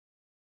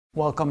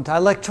Welcome to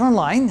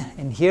ilectureonline,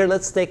 and here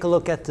let's take a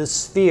look at the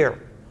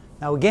sphere.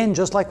 Now again,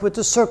 just like with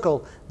the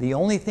circle, the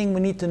only thing we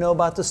need to know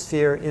about the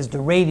sphere is the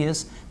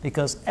radius,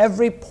 because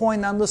every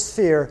point on the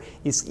sphere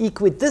is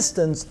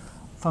equidistant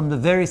from the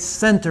very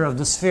center of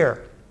the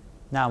sphere.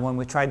 Now when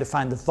we try to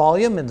find the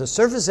volume and the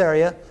surface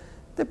area,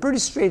 they're pretty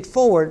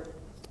straightforward.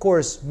 Of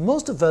course,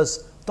 most of us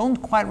don't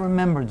quite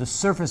remember the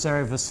surface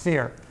area of a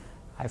sphere.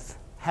 I've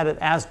had it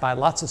asked by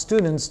lots of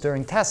students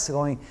during tests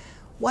going,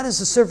 what is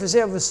the surface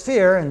area of a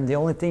sphere? And the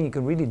only thing you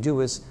can really do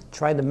is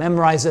try to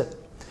memorize it.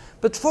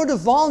 But for the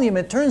volume,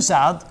 it turns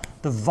out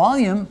the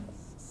volume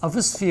of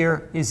a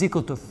sphere is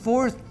equal to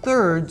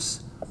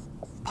 4/3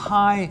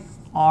 pi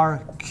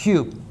r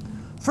cubed.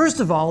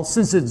 First of all,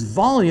 since it's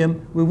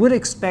volume, we would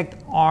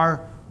expect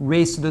r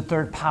raised to the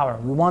third power.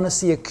 We want to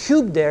see a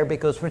cube there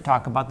because we're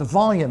talking about the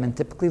volume, and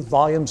typically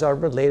volumes are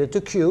related to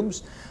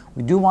cubes.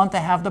 We do want to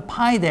have the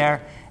pi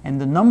there,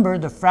 and the number,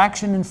 the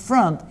fraction in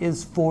front,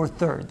 is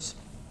 4/3.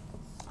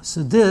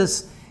 So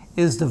this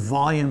is the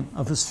volume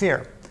of a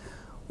sphere.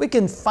 We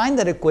can find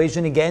that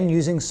equation again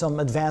using some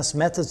advanced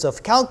methods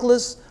of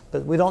calculus,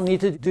 but we don't need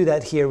to do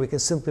that here. We can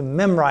simply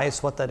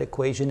memorize what that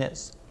equation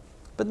is.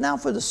 But now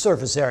for the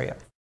surface area.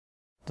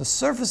 The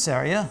surface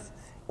area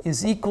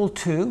is equal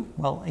to,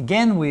 well,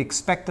 again, we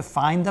expect to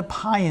find the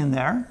pi in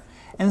there.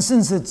 And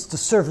since it's the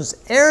surface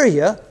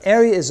area,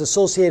 area is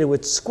associated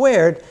with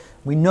squared,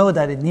 we know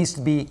that it needs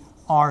to be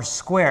r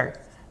squared.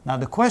 Now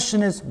the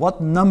question is,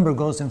 what number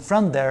goes in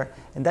front there?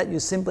 And that you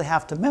simply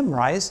have to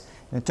memorize.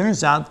 And it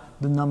turns out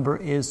the number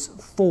is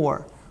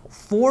 4.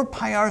 4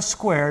 pi r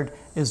squared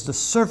is the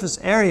surface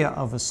area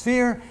of a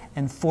sphere,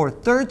 and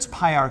 4/3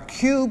 pi r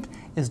cubed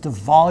is the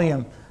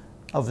volume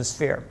of a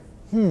sphere.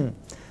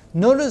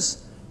 Notice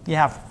you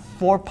have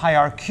 4 pi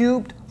r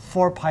cubed,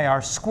 4 pi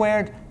r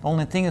squared. The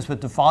only thing is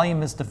with the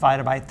volume is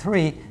divided by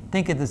 3.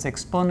 Think of this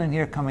exponent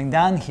here coming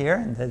down here,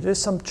 and there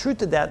is some truth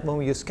to that when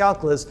we use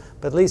calculus,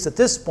 but at least at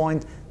this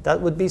point, that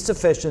would be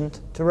sufficient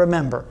to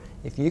remember.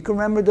 If you can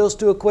remember those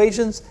two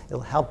equations,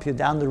 it'll help you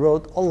down the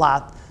road a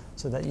lot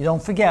so that you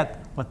don't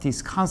forget what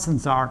these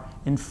constants are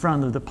in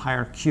front of the pi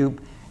r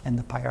cubed and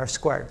the pi r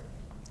squared.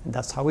 And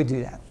that's how we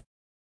do that.